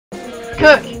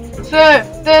Cook, serve,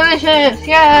 delicious!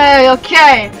 Yay!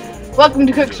 Okay. Welcome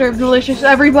to Cook, Serve, Delicious,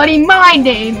 everybody. My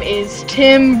name is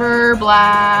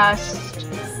Timberblast.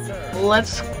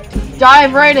 Let's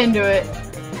dive right into it.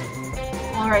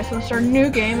 Alright, so let's start a new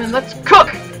game and let's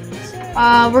cook!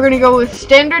 We're gonna go with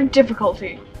standard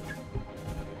difficulty.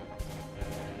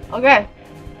 Okay.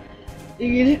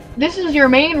 This is your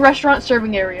main restaurant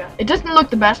serving area. It doesn't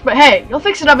look the best, but hey, you'll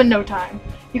fix it up in no time.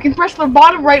 You can press the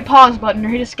bottom right pause button or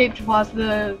hit escape to pause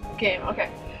the game. Okay.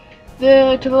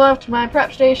 To the left, my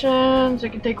prep stations. I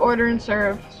can take order and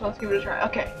serve. So let's give it a try.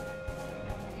 Okay.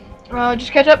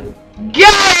 Just catch up.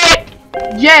 Get it!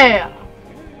 Yeah!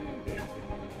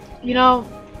 You know,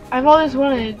 I've always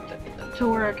wanted to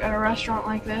work at a restaurant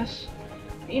like this.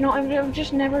 You know, I've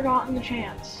just never gotten the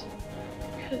chance.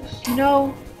 Because, you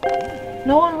know,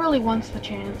 no one really wants the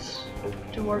chance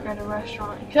to work at a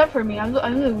restaurant. Except for me. I'm the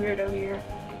weirdo here.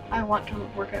 I want to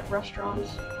work at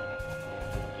restaurants.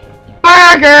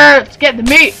 Burger! Let's get the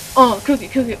meat! Cook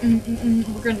it.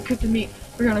 We're gonna cook the meat.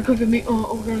 We're gonna cook the meat. We're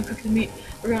gonna cook the meat.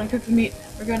 We're gonna cook the meat.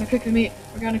 We're gonna cook the meat.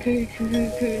 We're gonna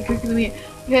cook the meat.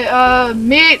 Okay,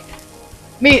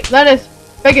 meat, lettuce,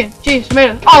 bacon, cheese,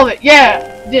 tomatoes, all of it.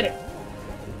 Yeah! Did it.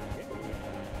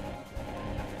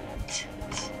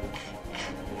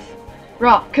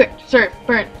 Raw, cooked, serve,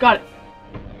 burn, got it.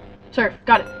 Serve,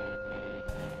 got it.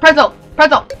 Pretzel! I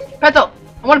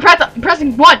want a pretzel! I'm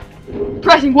pressing 1!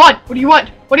 Pressing 1! What do you want?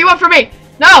 What do you want from me?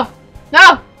 No!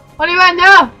 What do you want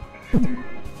now?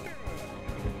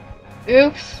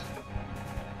 Oops.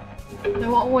 I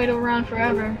won't wait around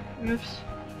forever. Oops.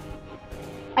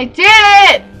 I did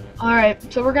it!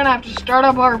 Alright, so we're gonna have to start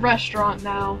up our restaurant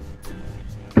now.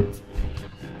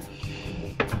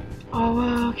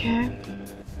 Oh, okay.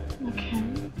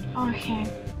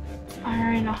 I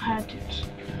already know how to do this.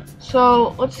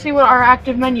 So, let's see what our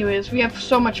active menu is. We have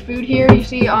so much food here. You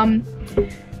see,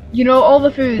 you know, all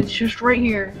the food's just right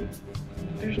here.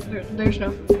 There's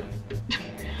no food.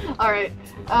 Alright,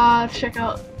 let's check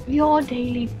out your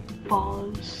daily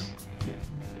buzz.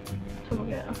 So we'll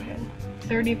get, okay,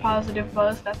 30 positive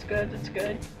buzz. That's good.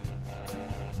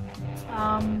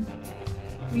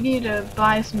 We need to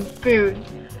buy some food.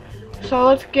 So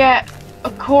let's get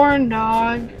a corn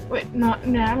dog. Wait, no, I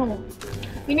don't know.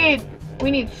 We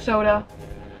need soda.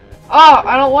 Oh,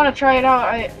 I don't want to try it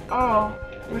out.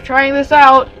 We're trying this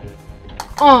out.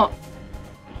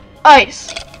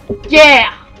 Ice.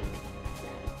 Yeah.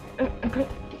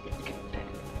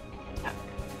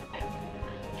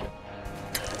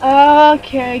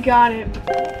 Okay, got it.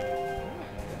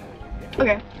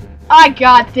 Okay, I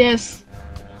got this.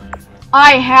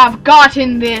 I have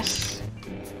gotten this.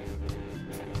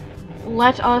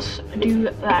 Let us do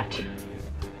that.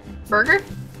 Burger?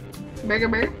 Burger?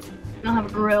 I don't have a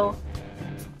grill.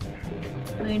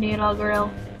 We need a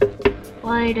grill.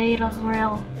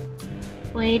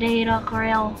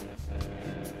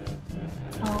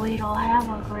 Oh, we don't have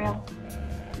a grill.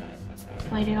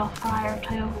 We need a fire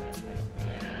too.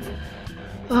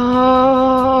 Oh,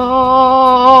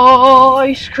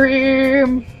 ice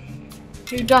cream.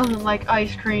 Who doesn't like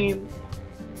ice cream?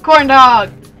 Corn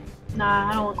dog. Nah,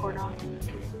 I don't want corn dog.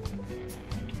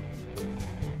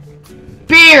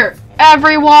 Beer.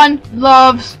 Everyone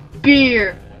loves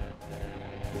beer.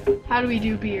 How do we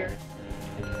do beer?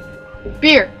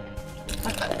 Beer.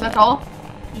 That's all?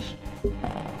 Just,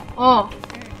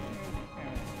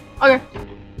 okay.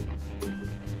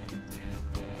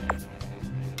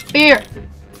 Beer.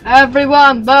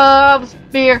 Everyone loves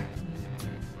beer.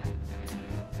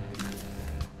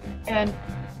 And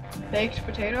baked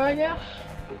potato, I guess?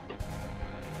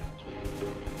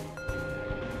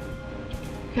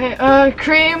 Okay,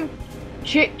 cream,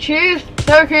 cheese,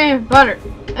 sour cream, butter.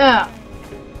 Yeah.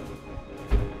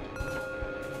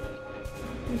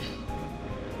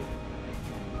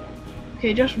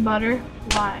 Okay, just butter.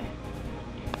 Why?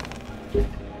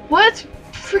 What?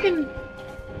 Freaking.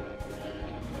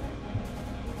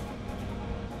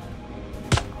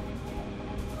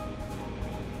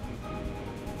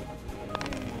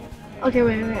 Okay,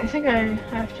 wait. I think I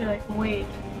have to like wait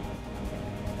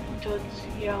until it's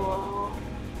yellow.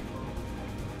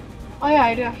 Oh yeah,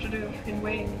 I do have to do fucking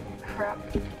waiting crap.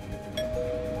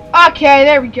 Okay,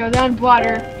 there we go. Then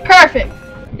butter. Perfect.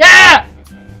 Yeah.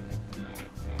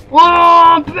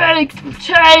 Oh, baked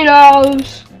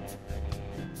potatoes.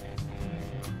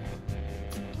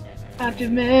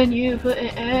 Active menu, put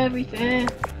in everything.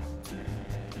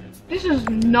 This is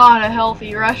not a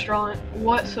healthy restaurant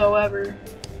whatsoever.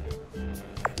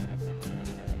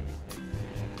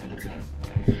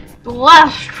 But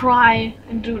let's try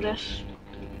and do this.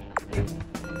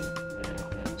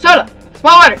 Soda,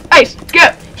 small water, ice,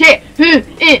 go, yeah,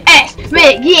 S,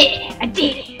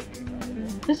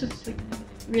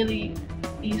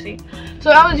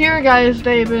 So how was your guys'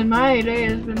 day been? My day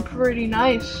has been pretty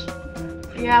nice,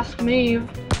 if you ask me.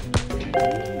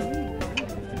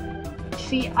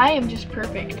 See, I am just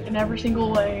perfect in every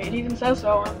single way. It even says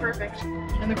so. I'm perfect.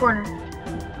 In the corner.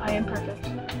 I am perfect.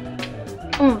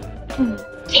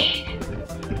 Yeah.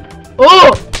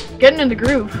 Oh! Getting in the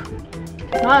groove.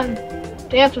 Come on.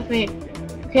 Dance with me.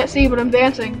 You can't see, but I'm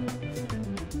dancing.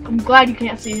 I'm glad you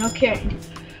can't see. Okay.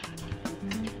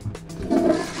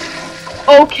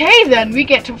 Okay then, we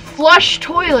get to flush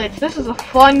toilets. This is a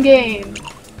fun game.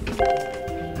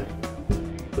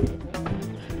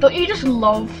 Don't you just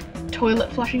love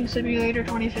Toilet Flushing Simulator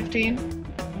 2015?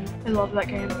 I love that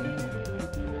game.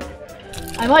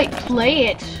 I might play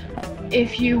it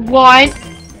if you want.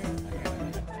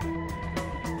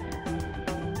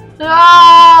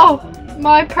 No!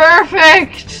 My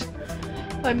perfect!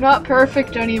 I'm not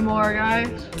perfect anymore,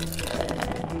 guys.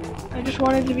 I just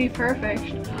wanted to be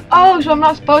perfect. Oh, so I'm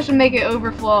not supposed to make it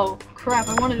overflow. Crap,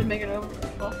 I wanted to make it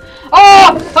overflow.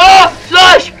 Oh! Oh!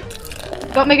 Flush!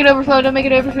 Don't make it overflow, don't make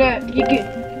it overflow. You good.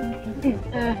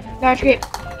 Large grape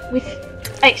with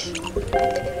ice.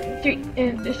 3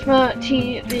 small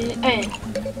tea with ice.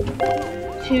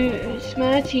 2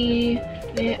 small tea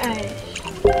with ice.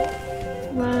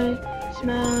 1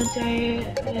 small tea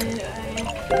with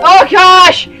ice. Oh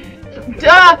gosh!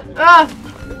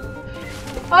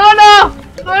 Oh no!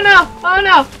 Oh no! Oh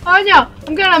no! Oh no!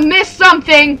 I'm gonna miss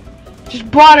something!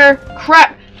 Just butter!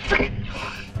 Crap!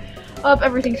 Oh,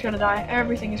 everything's gonna die.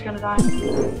 Everything is gonna die.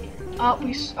 Oh,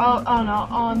 oh no.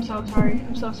 Oh, I'm so sorry.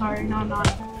 I'm so sorry. No, I'm not.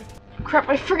 Crap,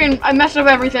 I messed up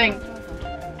everything.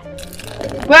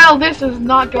 Well, this is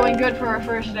not going good for our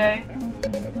first day.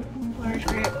 Large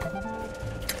grape.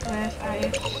 With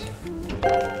ice.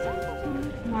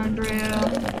 1 brew.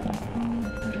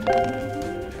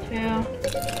 2.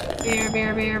 Beer.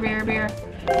 Beer.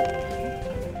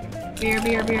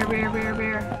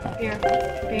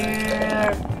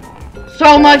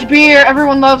 So much beer!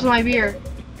 Everyone loves my beer.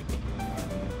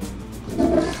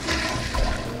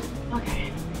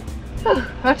 Okay.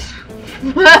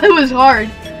 That was hard.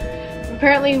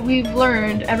 Apparently we've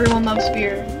learned everyone loves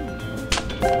beer.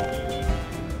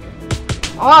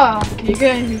 Oh,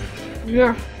 you're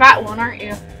a fat one, aren't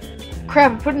you?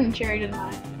 Crap, I put it in cherry, didn't I?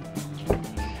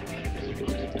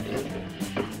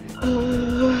 I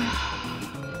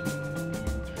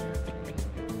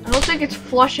don't think it's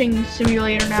flushing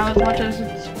simulator now as much as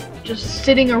it's just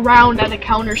sitting around at a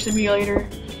counter simulator.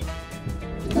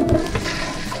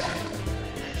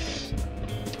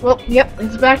 Well, yep,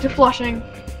 it's back to flushing.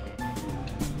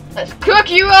 Let's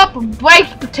cook you up a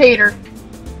baked potato.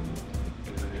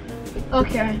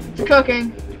 Okay, it's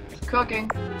cooking. It's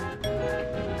cooking.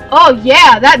 Oh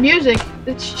yeah, that music.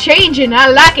 It's changing. I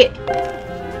like it.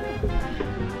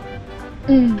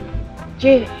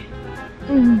 Yeah.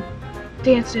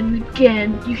 Dancing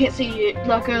again. You can't see it.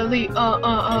 Luckily.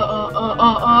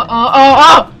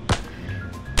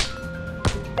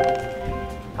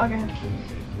 Okay.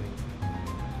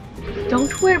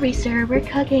 Don't worry, sir. We're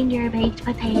cooking your baked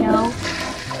potato.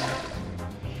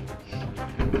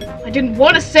 I didn't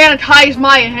want to sanitize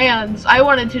my hands. I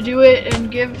wanted to do it and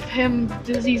give him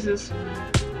diseases.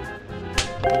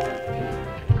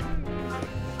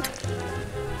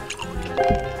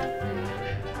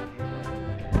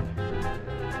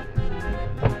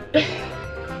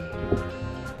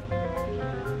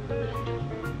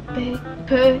 Baked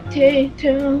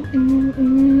potato.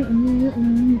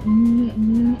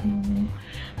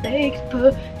 Baked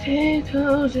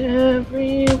potatoes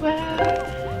everywhere.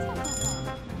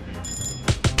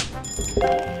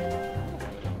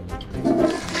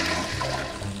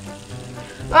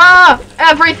 Ah!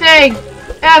 Everything!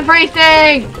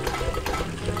 Everything!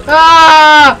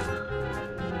 Ah!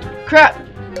 Crap!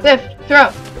 Lift,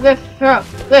 throw, lift, throw,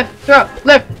 lift, throw,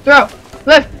 lift, throw,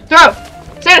 lift, throw!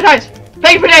 Sanitize!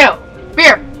 Baked potato!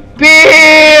 Beer!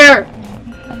 Beer!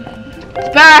 It's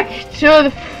back to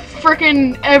the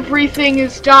frickin' everything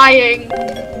is dying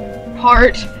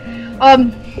part.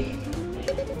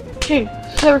 Cheese,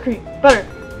 sour cream, butter,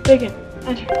 bacon,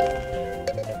 enter.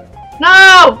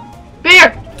 No!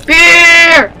 Beer!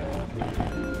 Beer!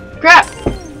 Crap!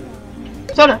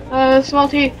 Soda, small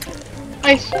tea,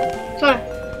 ice, soda,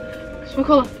 small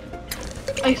cola,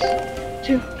 ice,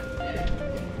 2,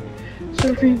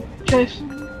 sour cream, chives,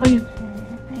 onion,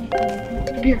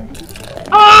 beer.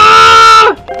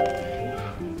 Ah!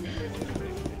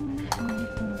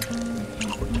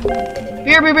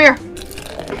 Beer.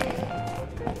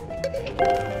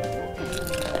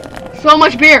 So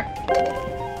much beer.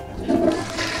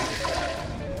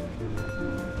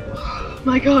 Oh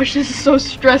my gosh, this is so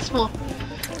stressful.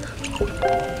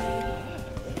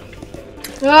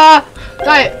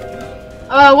 Diet.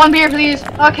 One beer, please.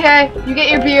 Okay, you get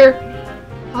your beer.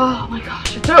 Oh my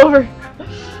gosh, it's over.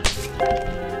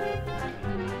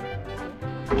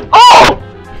 Oh!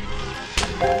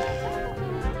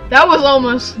 That was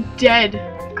almost dead.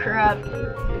 Crap.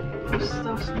 That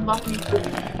was lucky.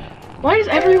 Why does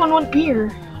everyone want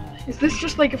beer? Is this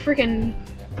just like a freaking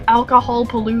alcohol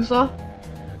palooza?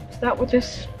 Is that what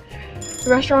this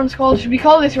restaurant's called? Should we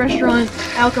call this restaurant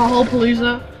Alcohol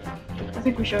Palooza? I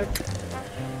think we should.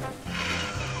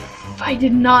 I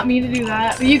did not mean to do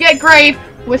that. But you get grape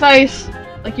with ice.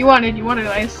 Like you wanted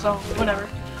ice, so whatever.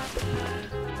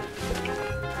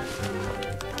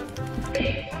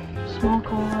 Small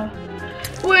cola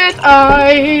with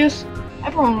ice.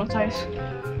 Everyone wants ice.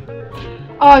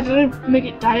 Oh, did I make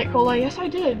it diet cola? Yes, I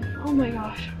did. Oh my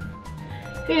gosh.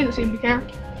 He didn't seem to care.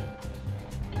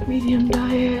 Medium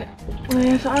diet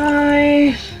with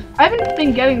ice. I haven't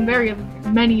been getting very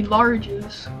many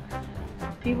larges.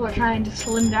 People are trying to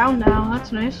slim down now.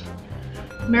 That's nice.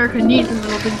 America needs a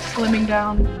little bit of slimming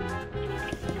down.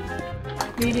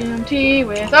 Medium tea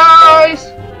with ice.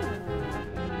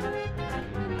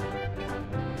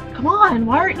 Come on,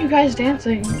 why aren't you guys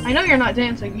dancing? I know you're not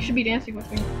dancing. You should be dancing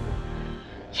with me.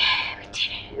 Yeah, we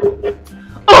did it.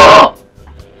 Oh!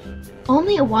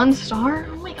 Only a 1 star?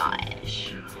 Oh my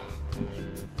gosh.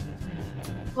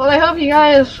 Well, I hope you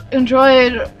guys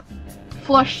enjoyed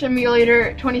Flush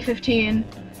Simulator 2015.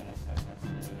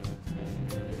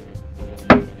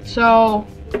 So,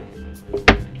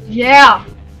 yeah.